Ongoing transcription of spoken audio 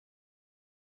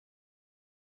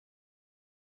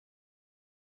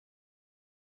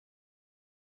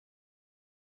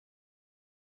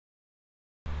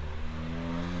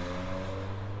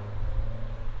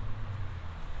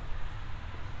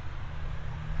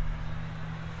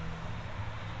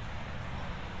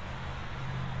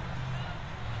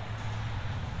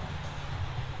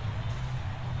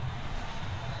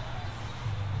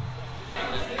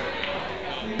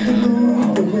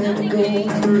never go.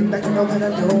 Looking back on all that I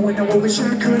know, and I wish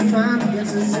I could find the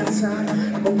answers inside.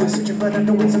 I'm always searching, but I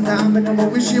know it's a lie. But I'm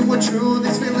always you were true.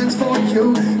 These feelings for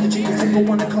you, that you can take but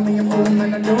wanna call me a fool, and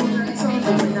I know that it's all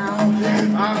over now.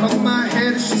 I hung my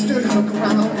head as she stood her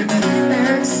ground.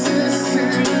 Exes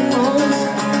and woes,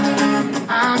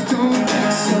 I don't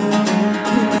think so.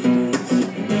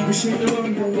 Wish you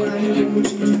know why you were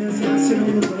changing as I sit all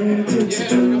alone until you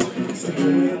do. Step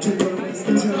away to romance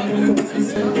the time of folks.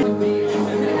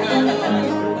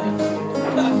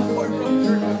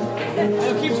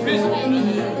 It keeps busy.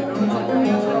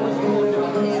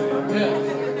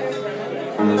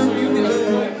 So you the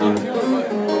unemployed club?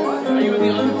 Are you in the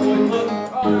unemployed club?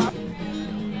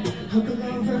 How could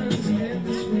love ever end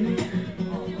this way?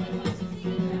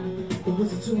 But was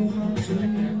it so hard to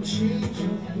change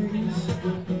your ways?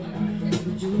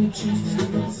 Would you choose to stay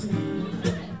the same?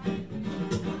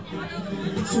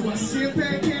 So I sit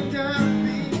back and I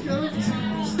think of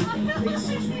times,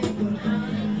 places we were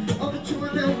high, all the joy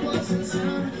that was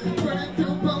inside, running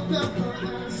through both of our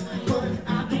eyes. But I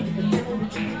don't remember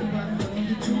what you think about it.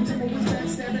 The truth and always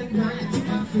backstabbing, lying to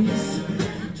my face.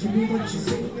 Tell me what you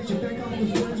say, get you back all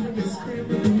those words when it's clear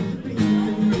we need to be.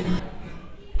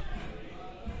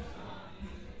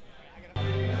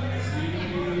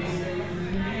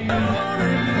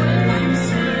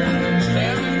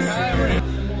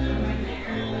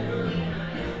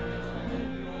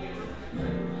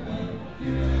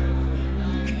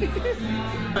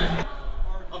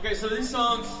 Okay, so these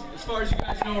songs, as far as you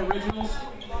guys know, originals.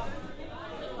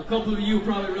 A couple of you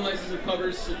probably realize these are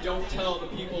covers, so don't tell the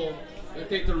people that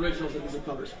think they're originals that these are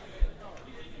covers.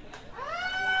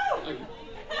 Okay.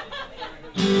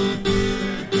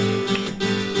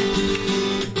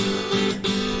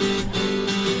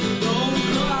 Don't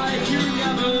cry if you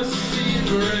never see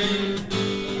the rain.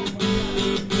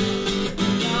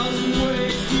 Thousand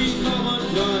ways we come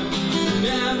undone,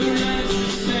 never ends the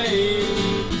same.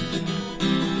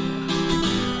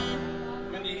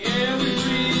 When the air we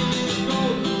breathe is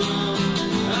golden brown,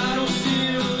 I don't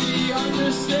simply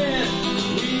understand.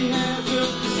 We have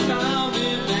built this town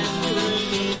in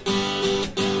masquerade.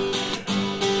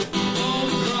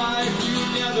 Don't cry if you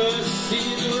never see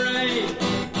the rain.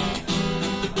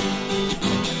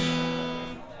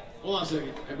 Hold on a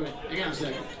second. Everybody, hang on a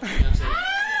second. Hang on a second.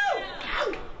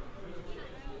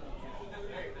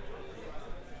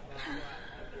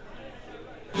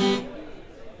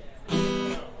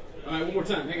 All right, one more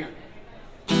time. Hang on.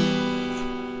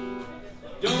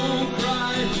 Don't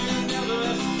cry if you never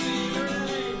see the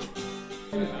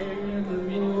rain. And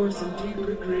remorse and deep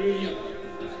regret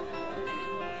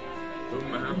for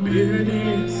my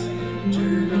bitterness,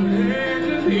 turn the land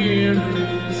of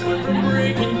bitterness. From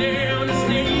breaking down and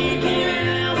sneaking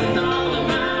out with all of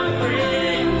my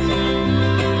friends.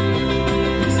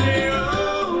 Say, oh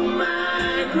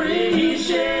my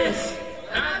gracious,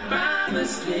 I by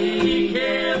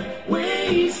mistake.